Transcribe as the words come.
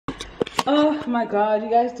Oh my god,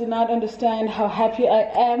 you guys do not understand how happy I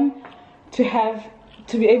am to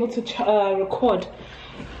be able to record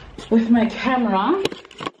with my camera.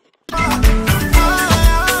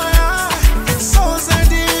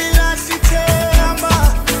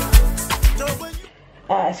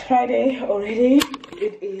 It's Friday already.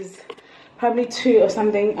 It is probably 2 or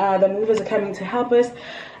something. The movers are coming to help us.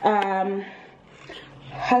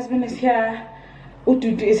 Husband is here.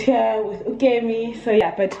 Ududu is here with Ukemi. So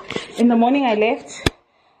yeah, but in the morning I left.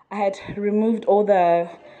 I had removed all the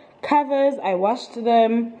covers. I washed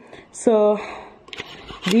them. So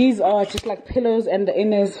these are just like pillows, and the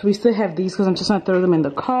inners, we still have these because I'm just gonna throw them in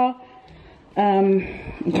the car.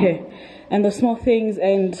 Okay, and the small things,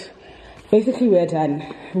 and basically we're done.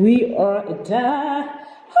 We are done.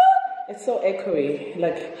 It's so echoey.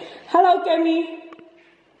 Like, hello Kemi.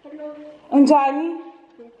 Hello. Unjani?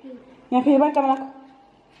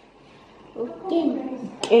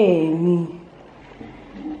 Kemi.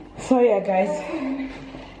 So yeah guys,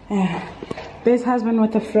 this husband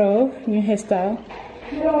with the fro, new hairstyle.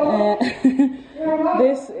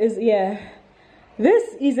 This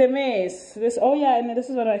is a mess. Oh yeah, and this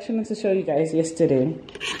is what I actually wanted to show you guys yesterday,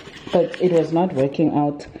 but it was not working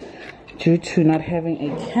out due to not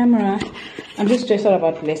having a camera. I'm just stressed out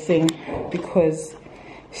about Blessing because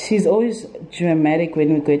she's always dramatic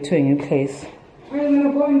when we go to a new place.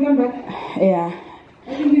 Yeah.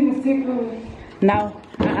 Now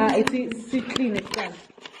it's clean, it's done.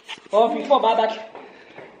 Oh, before Baba,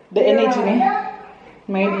 the energy,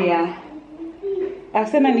 maybe yeah. I've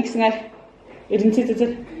said my next thing. It didn't sit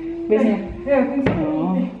it.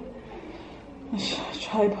 Oh,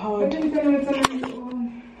 tripod.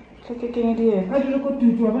 Look again, dear.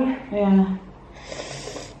 Yeah.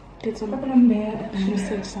 Did something. She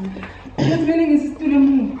said something.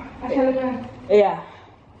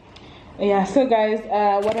 Yeah. So guys,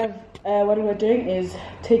 what we're doing is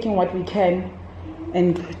taking what we can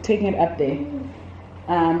and taking it up there.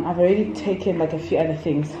 I've already taken like a few other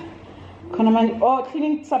things. Oh,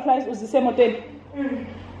 cleaning supplies was the same hotel.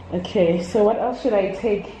 Okay, so what else should I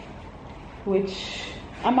take? Which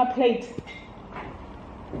I'm a plate.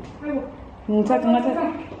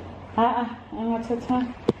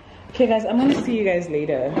 Okay guys, I'm gonna see you guys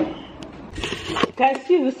later. Guys,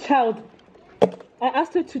 see this child. I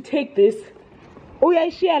asked her to take this. Oh yeah,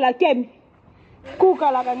 she again. Kuka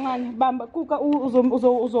lakancane, bamba kuka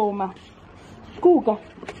uzoma. Kuka.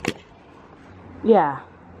 Yeah.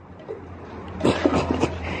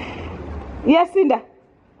 Yes, Cinda.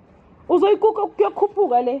 Uzoyikuka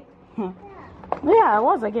kuyakhuphuka le. Yeah,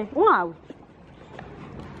 was again. Wow.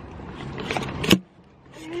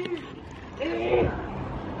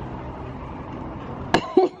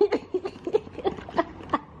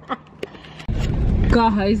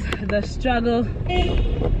 Guys, the struggle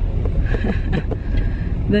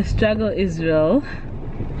is real.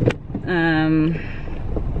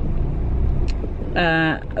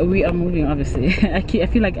 We are moving, obviously. I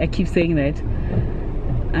feel like I keep saying that.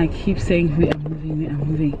 I keep saying we are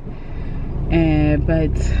moving.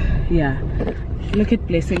 But yeah, look at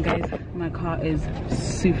Blessing, guys. My car is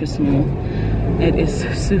super small. It is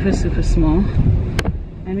super small.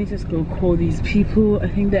 Let me just go call these people. I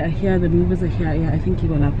think they are here. The movers are here. Yeah, I think you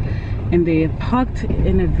will up. And they're parked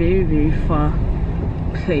in a very far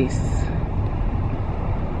place.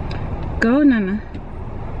 Go, Nana.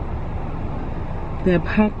 They're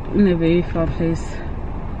parked in a very far place.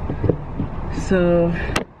 So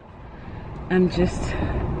I'm just,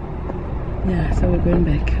 yeah, so we're going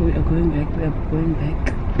back. We are going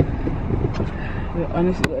back. We're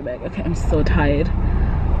honestly going back. Okay, I'm so tired.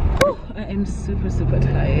 Whew, I am super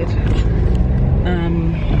tired.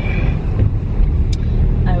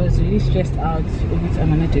 I was really stressed out because I'm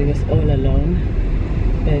gonna do this all alone,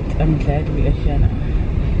 but I'm glad we are here now.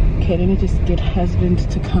 Okay, let me just get husband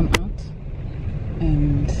to come out.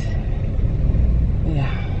 And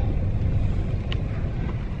yeah,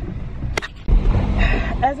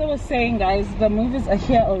 as I was saying guys, the movers are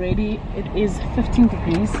here already. It is 15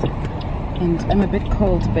 degrees and I'm a bit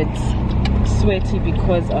cold but sweaty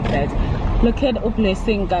because of that. Look at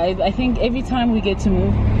Blessing, guys. I think every time we get to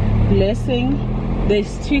move Blessing,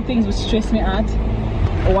 there's 2 things which stress me out.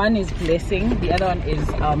 One is Blessing, the other one is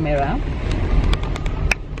our mirror,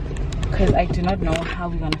 because I do not know how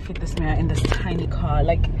we're gonna fit this mirror in this tiny car.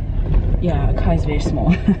 Like, yeah, a car is very small.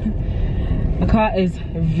 The car is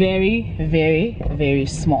very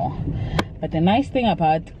small. But the nice thing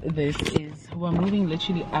about this is we're moving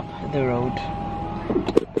literally up the road.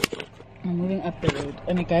 I'm moving up the road.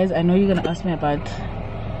 And guys, I know you're gonna ask me about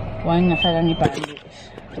why I'm not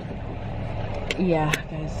yeah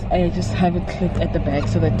guys, I just have it clipped at the back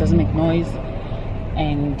so that it doesn't make noise,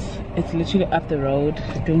 and it's literally up the road.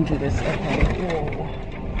 Don't do this. Okay. Whoa.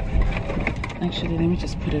 Actually, let me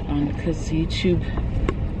just put it on because YouTube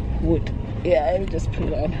would, yeah, I'll just put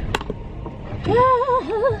it on.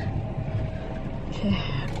 Okay,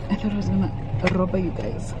 I thought I was gonna rob you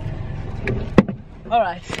guys. All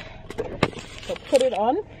right, so put it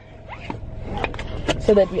on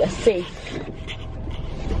so that we are safe.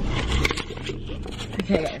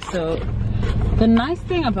 Okay guys, so the nice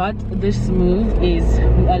thing about this move is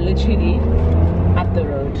we are literally up the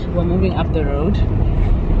road. We're moving up the road.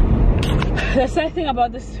 The sad thing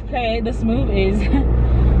about this move is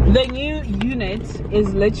the new unit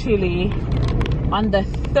is literally on the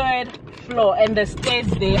 3rd floor, and the stairs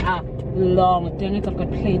there are long. Dang it, I've got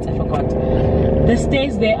plates, I forgot. The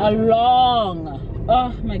stairs there are long.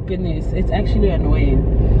 Oh my goodness, it's actually annoying.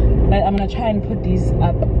 But I'm gonna try and put these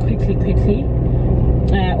up quickly.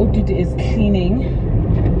 Ududu is cleaning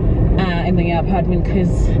in the apartment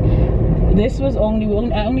because this was I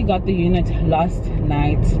only got the unit last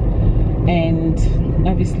night, and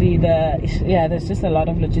obviously there's just a lot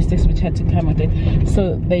of logistics which had to come with it,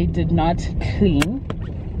 so they did not clean.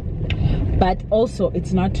 But also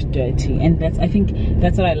it's not dirty, and I think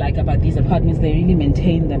that's what I like about these apartments. They really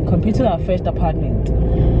maintain them compared to our first apartment.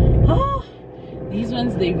 These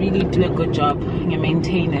ones, they really do a good job in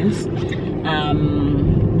maintenance.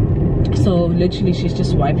 So literally she's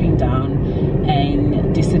just wiping down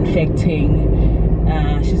and disinfecting.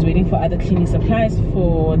 She's waiting for other cleaning supplies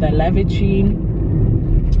for the lavatory.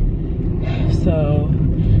 So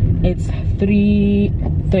it's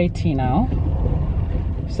 3:30 now,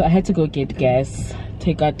 so I had to go get gas,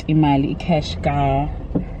 take out imali cash car,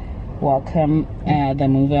 welcome the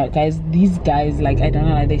mover. Guys, these guys, like, I don't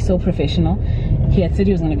know, like, they're so professional. He had said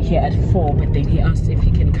he was going to be here at 4, but then he asked if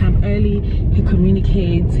he can come early. He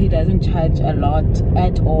communicates, he doesn't charge a lot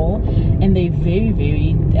at all, and they're very,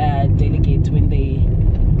 very delicate when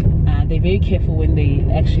they're very careful when they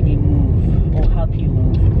actually move or help you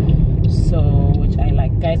move. So, which I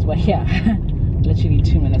like. Guys, we're here. Literally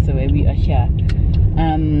 2 minutes away, we are here.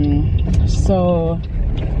 So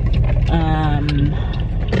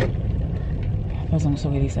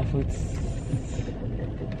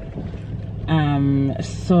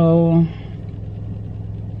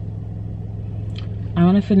I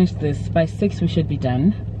want to finish this by 6. We should be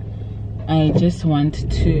done. I just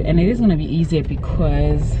want to, and it is going to be easier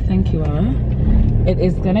because, thank you, Awa. It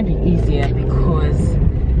is going to be easier because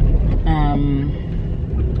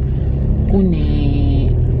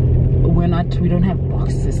we don't have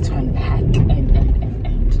boxes to unpack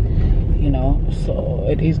and you know, so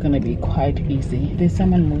it is going to be quite easy. There's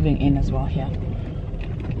someone moving in as well here.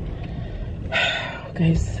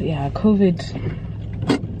 Guys, yeah, COVID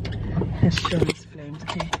has shown its flames.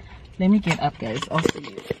 Okay, let me get up, guys. I'll see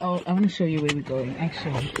you. I want to show you where we're going,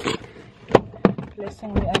 actually.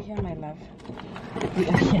 Listen, we are here, my love. We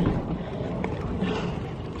are here.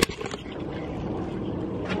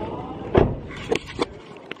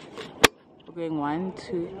 We're going 1,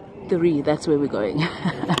 2, 3. That's where we're going.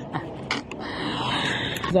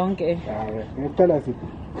 Zonke.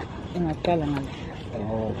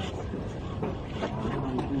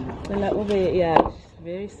 Yeah,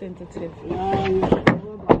 very sensitive.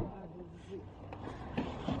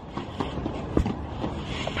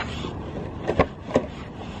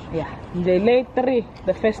 Yeah, the late 3,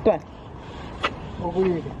 the first one.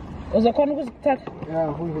 Was a corner was attacked?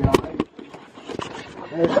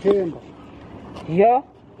 Yeah.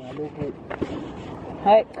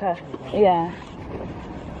 Hi, car. Yeah.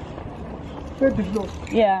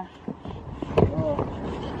 Yeah.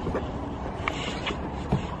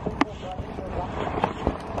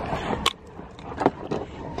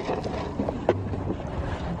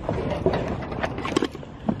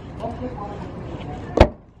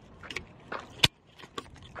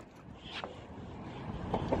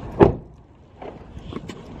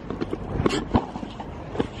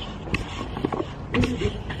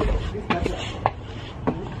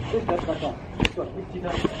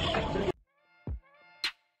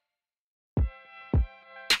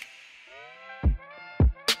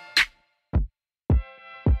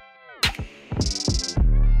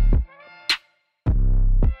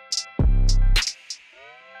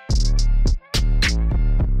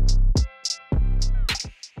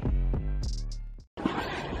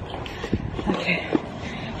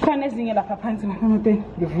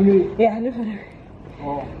 Yeah, look at it.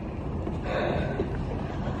 Oh.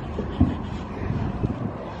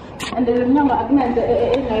 And the number of men that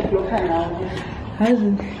I block now.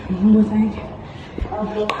 Hasn't thank you. I'll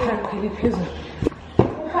block the prison.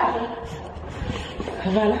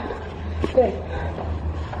 Vala. Good.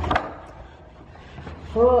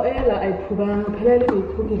 Oh, Ella, I put on a pellet.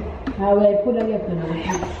 How I put on your pellet.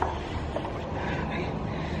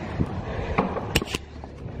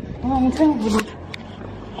 Oh, I'm telling you.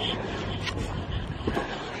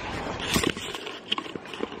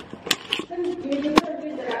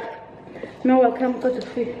 No, I can't go to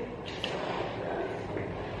feed.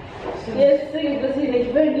 Yes, see, this is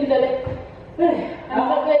a very good day. I'm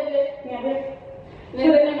not ready.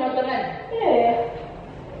 Yeah,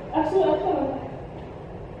 absolutely.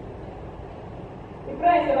 The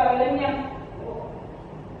price of our lemon.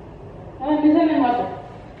 I'm in the water.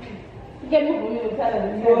 Get me from your salad.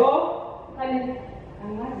 No,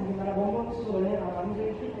 I'm not going to go to the I'm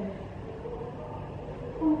going to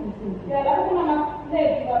yeah, that's Mama. Hey,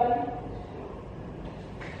 Baba.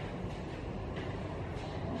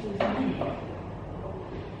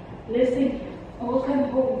 Listen, all come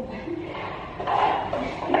home.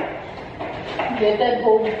 Get that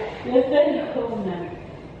home. Get that home now.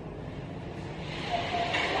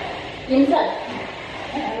 Inside.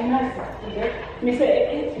 I'm not. Miss,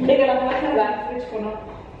 make a lot of language for now.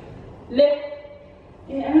 Let.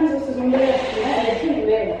 I'm not supposed to be there. I think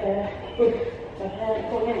we're good.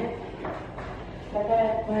 Come in.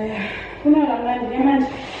 Come on, man.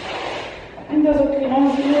 And those okay, no,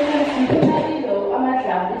 I'm at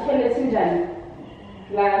lab. It's a lesson.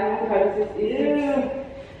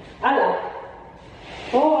 Allah.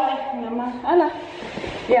 Oh, Allah.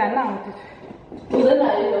 Yeah, now.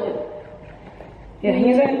 Yeah,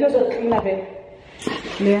 he's in the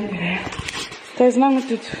guys, now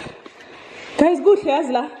guys, good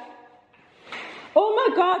here, oh my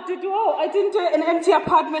God, dude, oh, I didn't do an empty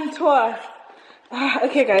apartment tour.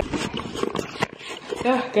 Okay, guys.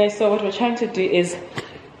 Yeah, guys, so what we're trying to do is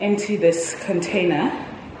empty this container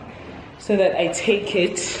so that I take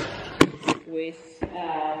it with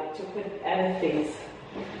to put other things.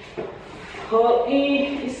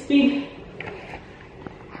 Speed.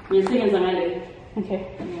 Okay.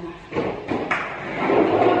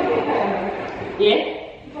 Yeah?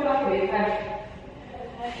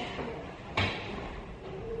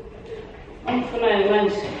 I'm for my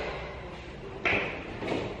lunch.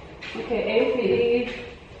 Okay,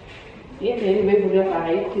 yeah, then we will have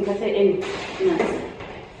a you can say any.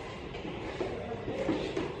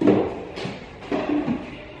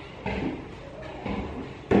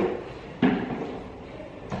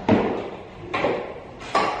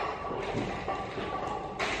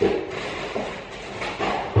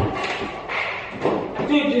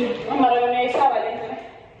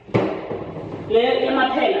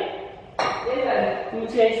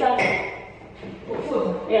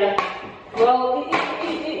 Yeah. Well,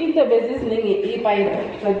 if the business is but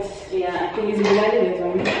yeah, I think it's really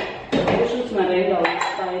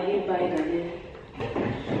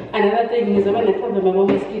another thing is when the problem about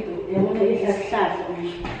mosquito, they want to eat a shot.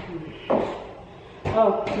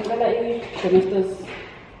 Oh, I'm gonna eat tomatoes.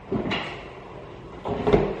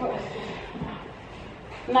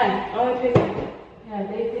 Nine. Oh, I think. Yeah,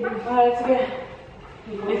 they think. Oh, it's good.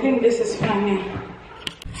 I think this is funny.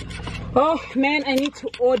 Oh man, I need to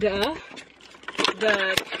order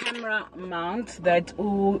the camera mount that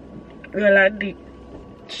Uladi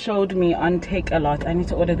showed me on Take a Lot. I need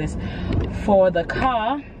to order this for the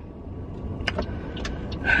car.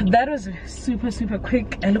 That was super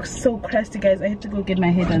quick. I look so crusty, guys. I have to go get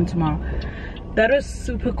my hair done tomorrow. That was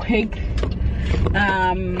super quick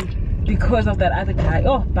because of that other guy.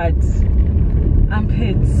 Oh, but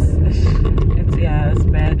armpits, it's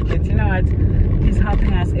bad, but you know what, he's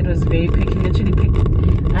helping us. It was very quick. He literally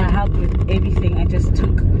helped with everything. I just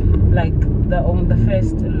took like the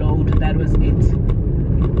first load. That was it.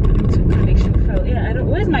 Connection fell. Yeah, I don't.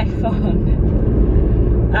 Where's my phone?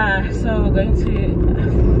 So we're going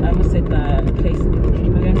to, I almost said the place,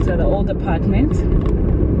 we're going to the old apartment.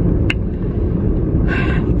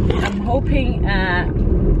 I'm hoping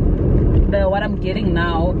what I'm getting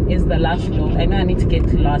now is the last load. I know I need to get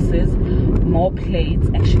glasses, more plates.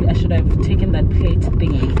 Actually, I should have taken that plate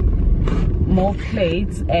thingy. More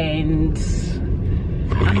plates and this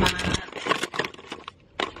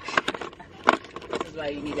is why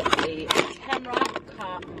you need a camera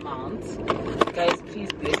car mount. Guys,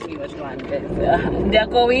 please bless me which one. Guys,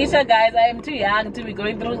 I am too young to be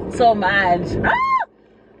going through so much.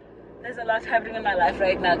 There's a lot happening in my life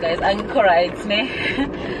right now, guys. I'm correct, ne?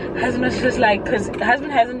 Husband was just like, because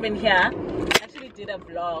husband hasn't been here. I actually did a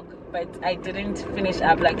vlog, but I didn't finish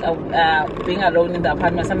up, like being alone in the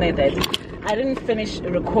apartment, something like that. I didn't finish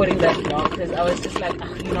recording that vlog because I was just like,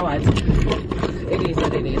 you know what? It is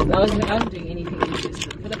what it is. I wasn't doing anything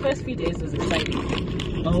interesting. the first few days was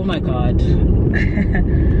exciting. Oh my god.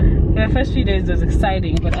 The first few days was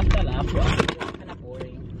exciting, but after that, it was kind of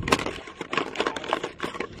boring.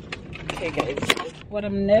 Okay guys, what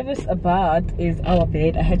I'm nervous about is our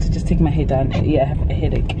bed. I had to just take my head down. Yeah, I have a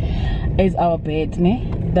headache. Is our bed, ne?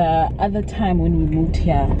 The other time when we moved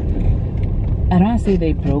here, I don't want to say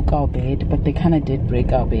they broke our bed, but they kind of did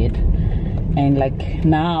break our bed. And like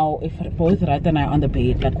now, if both Rat and I are on the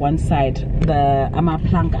bed, like one side, the ama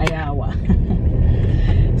plank ayawa.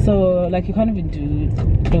 So like you can't even do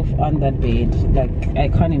proof on that bed. Like I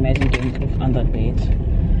can't imagine doing proof on that bed.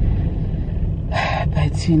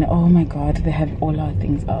 But you know, oh my god, they have all our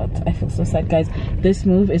things out. I feel so sad, guys. This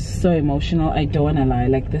move is so emotional. I don't wanna lie,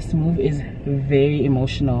 like this move is very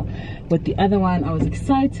emotional. But the other one I was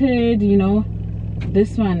excited, you know.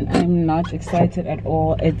 This one I'm not excited at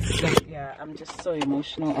all. It's like, yeah, I'm just so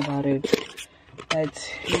emotional about it.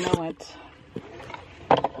 But you know what,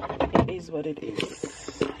 it is what it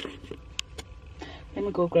is. Let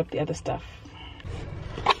me go grab the other stuff.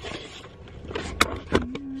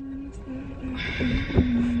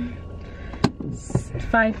 It's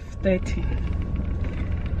 5:30.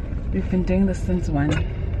 We've been doing this since 1,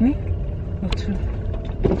 ne? Or 2.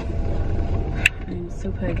 I'm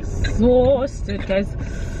super exhausted, guys.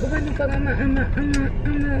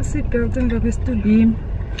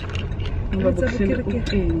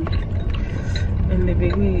 And the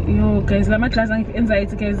baby, yo guys, I'm at last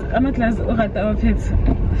anxiety, guys. I'm at last our pets.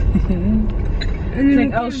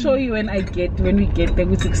 Like I'll show you when we get there.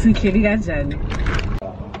 This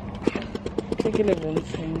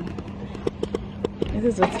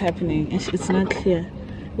is what's happening. It's not clear.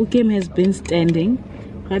 Ukem has been standing.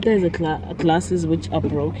 Rata is glasses which are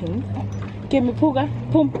broken. Ukem puga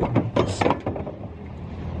pum.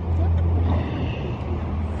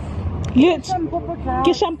 Yes.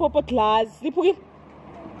 Kisham popo glass. Lipugi.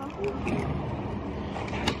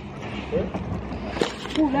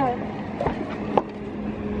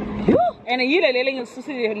 And a year lelling is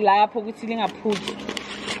susi la poguting a put.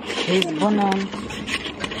 Is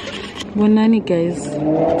bonani guys.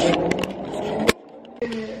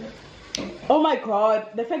 Oh my god,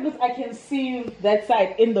 the fact that I can see that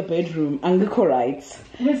side in the bedroom, Angliko writes.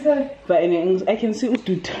 But anyways, I can see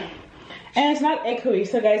Utut. And it's not echoey.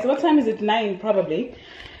 So guys, what time is it? 9 probably.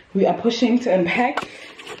 We are pushing to unpack.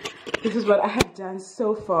 This is what I have done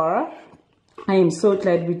so far. I am so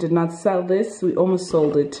glad we did not sell this. We almost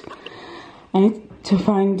sold it. I need to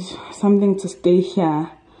find something to stay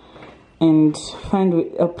here and find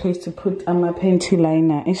a place to put my panty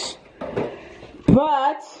liner ish.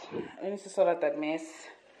 But I need to sort out that mess.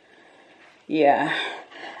 Yeah,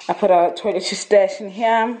 I put our toiletry stash in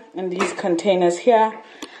here and these containers here.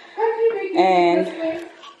 And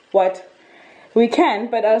what we can,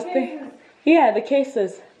 but I was thinking, yeah, the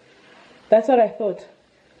cases. That's what I thought.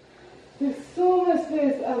 There's so much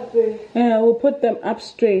space up there. Yeah, we'll put them up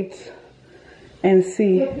straight and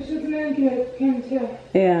see.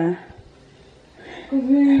 Yeah.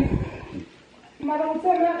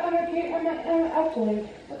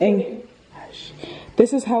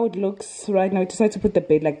 This is how it looks right now. I decided to put the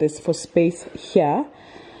bed like this for space here.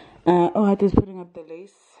 Oh, I was putting up the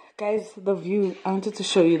lace. Guys, the view, I wanted to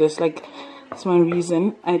show you this. Like, that's one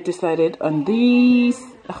reason I decided on these.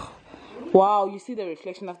 Oh, wow, you see the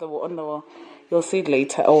reflection of the wall on the wall. You'll see it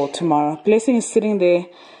later or tomorrow. Blessing is sitting there.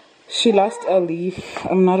 She lost a leaf.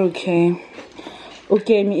 I'm not okay.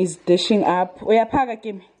 Ukemi is dishing up. Where Paga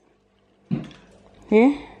Kemi?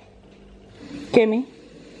 Yeah? Kemi?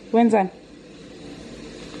 When's that?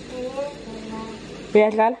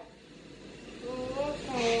 Where Lala?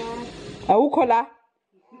 Aukola?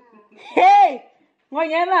 Hey!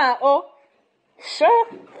 Oh, sure.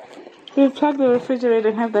 We'll plug the refrigerator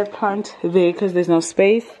and have that plant there because there's no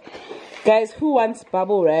space. Guys, who wants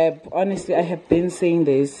bubble wrap? Honestly, I have been saying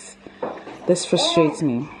this. This frustrates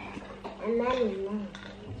me. And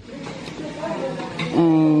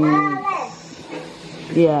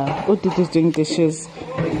yeah, Utit is doing dishes.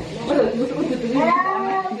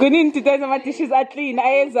 Good into my dishes are clean.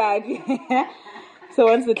 So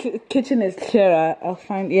once the kitchen is clearer, I'll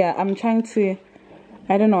find, yeah, I'm trying to,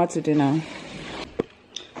 I don't know what to do now.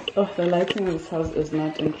 Oh, the lighting in this house is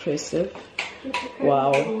not impressive.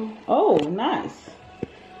 Wow. Oh, nice.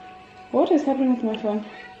 What is happening with my phone?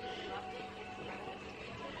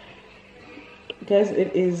 Guys,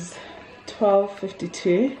 it is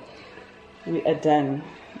 12:52. We are done.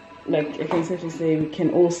 Like, I can safely say we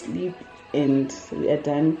can all sleep and we are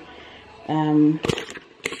done.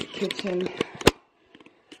 Kitchen.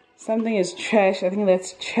 Something is trash. I think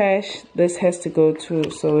that's trash. This has to go to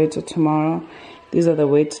Soweto tomorrow. These are the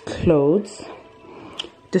wet clothes.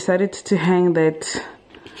 decided to hang that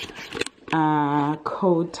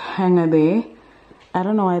coat hanger there. I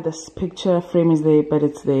don't know why this picture frame is there, but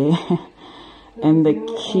it's there. And the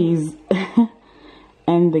keys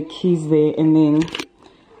and the keys there, and then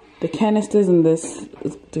the canisters in this,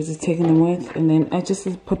 just taking them with, and then I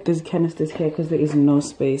just put these canisters here because there is no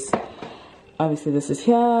space. Obviously this is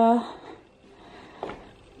here,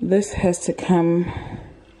 this has to come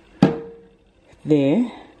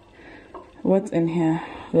there. What's in here?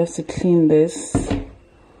 We have to clean this.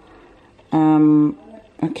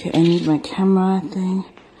 Okay, I need my camera thing.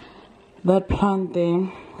 That plant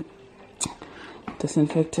there,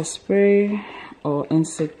 disinfector spray or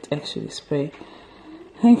insect actually spray.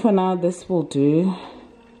 I think for now this will do.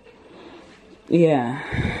 Yeah,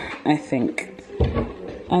 I think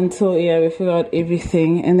until we figure out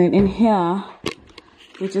everything. And then in here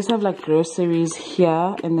we just have like groceries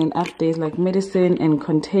here, and then up there's like medicine and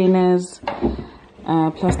containers,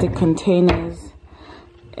 plastic containers.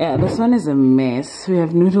 Yeah, this one is a mess. We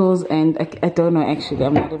have noodles and I don't know, actually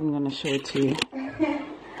I'm not even gonna show it to you.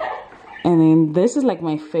 And then this is like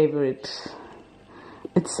my favorite.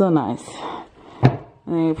 It's so nice.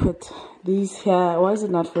 And I put these here. Why is it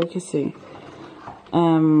not focusing?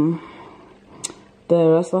 The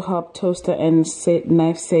Russell Hop toaster and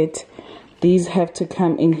knife set. These have to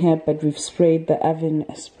come in here, but we've sprayed the oven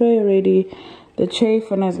spray already. The tray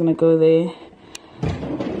for now is gonna go there.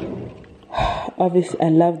 Obviously, I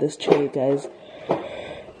love this tray, guys.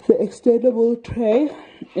 The extendable tray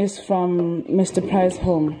is from Mr. Price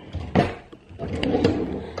Home.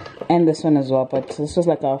 And this one as well, but this was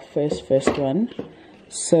like our first one.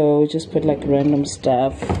 So just put like random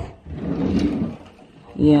stuff.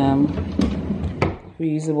 Yeah.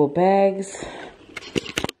 Reusable bags.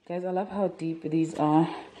 Guys, I love how deep these are.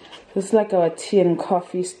 This is like our tea and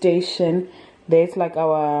coffee station. There's like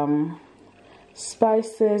our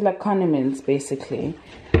spices, like condiments basically.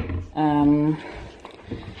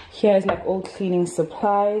 Here is like all cleaning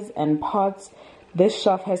supplies and pots. This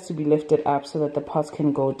shelf has to be lifted up so that the pots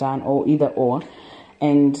can go down, or either or.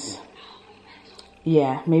 And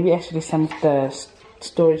yeah, maybe actually some of the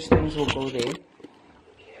storage things will go there.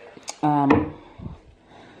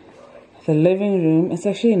 The living room, it's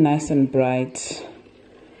actually nice and bright.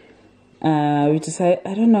 We decided,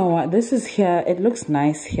 I don't know what this is here. It looks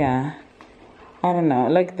nice here. I don't know,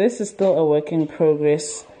 like this is still a work in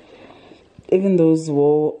progress. Even those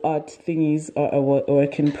wall art thingies are a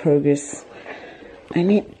work in progress. I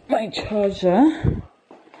need my charger.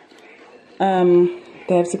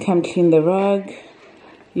 They have to come clean the rug.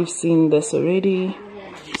 You've seen this already.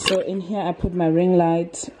 So in here I put my ring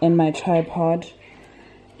light and my tripod,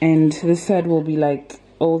 and this side will be like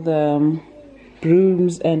all the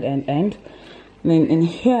brooms and then in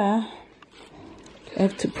here I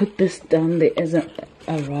have to put this down there as a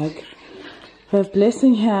rug. We have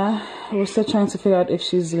Blessing here. We're still trying to figure out if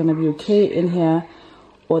she's gonna be okay in here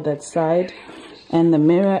or that side. And the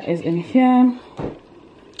mirror is in here.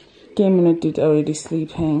 Game Minute did already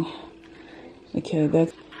sleeping. Okay,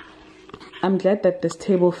 that's. I'm glad that this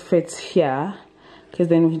table fits here, because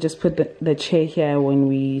then we can just put the chair here when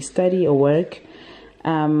we study or work.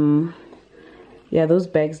 Yeah, those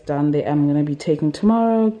bags down there I'm gonna be taking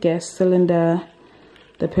tomorrow. Gas cylinder.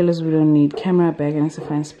 The pillows we don't need. Camera bag, I need to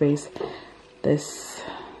find space. This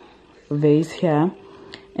vase here,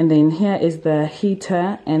 and then here is the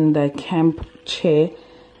heater and the camp chair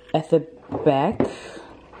at the back.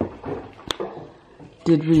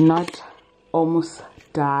 Did we not almost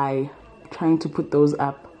die trying to put those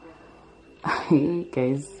up?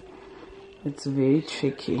 Guys, it's very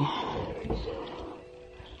tricky.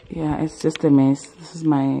 Yeah, it's just a mess. This is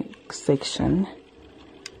my section.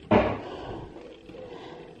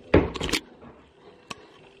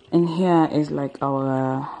 And here is like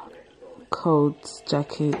our coats,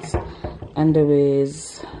 jackets,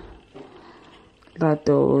 underwears, got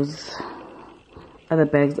those other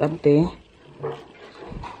bags up there.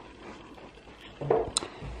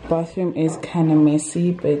 Bathroom is kind of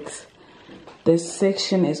messy, but this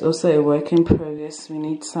section is also a work in progress. We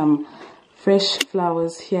need some fresh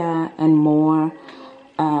flowers here and more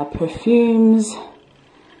perfumes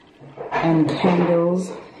and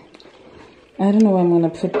candles. I don't know where I'm gonna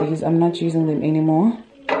put these. I'm not using them anymore.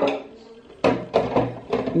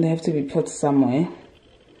 They have to be put somewhere.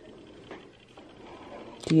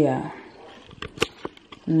 Yeah.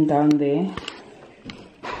 And down there.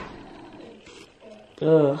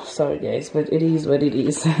 Oh, sorry guys, but it is what it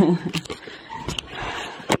is.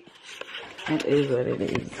 It is what it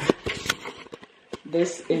is.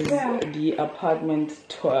 This is the apartment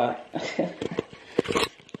tour.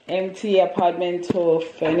 Empty apartment tour,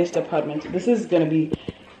 furnished apartment. This is gonna be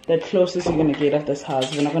the closest you're gonna get of this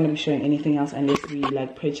house. We're not gonna be showing anything else unless we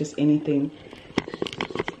like purchase anything.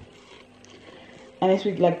 Unless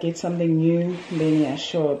we like get something new, then yeah,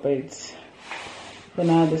 sure. But for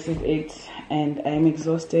now, this is it, and I'm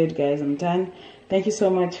exhausted, guys. I'm done. Thank you so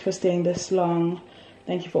much for staying this long.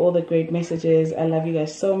 Thank you for all the great messages. I love you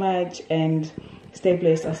guys so much, and stay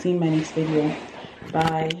blessed. I'll see you in my next video.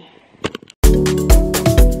 Bye.